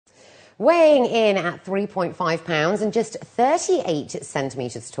Weighing in at 3.5 pounds and just 38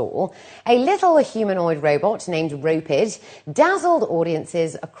 centimetres tall, a little humanoid robot named Ropid dazzled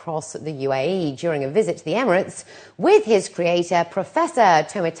audiences across the UAE during a visit to the Emirates with his creator, Professor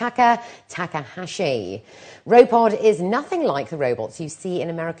Tomotaka Takahashi. Ropod is nothing like the robots you see in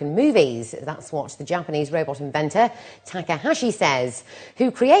American movies. That's what the Japanese robot inventor Takahashi says,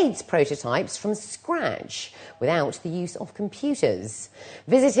 who creates prototypes from scratch without the use of computers.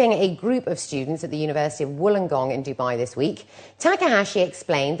 Visiting a group of students at the University of Wollongong in Dubai this week, Takahashi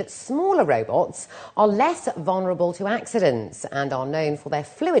explained that smaller robots are less vulnerable to accidents and are known for their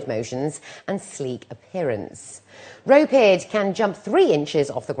fluid motions and sleek appearance. Ropid can jump 3 inches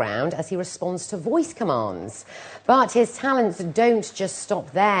off the ground as he responds to voice commands. But his talents don't just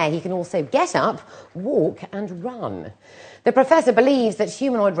stop there. He can also get up, walk and run. The professor believes that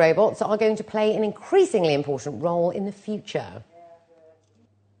humanoid robots are going to play an increasingly important role in the future.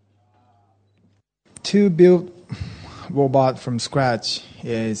 To build robot from scratch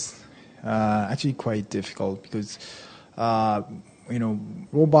is actually quite difficult because robot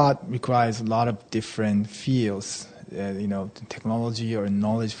requires a lot of different fields, technology or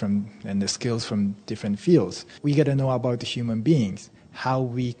knowledge and the skills from different fields. We got to know about the human beings, how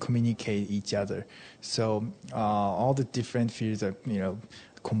we communicate each other. So all the different fields are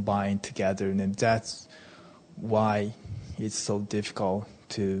combined together, and that's why it's so difficult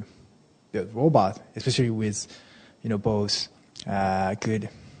to build robot, especially with both good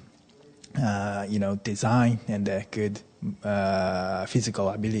design and good physical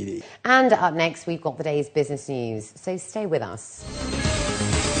ability. And up next, we've got the day's business news, so stay with us.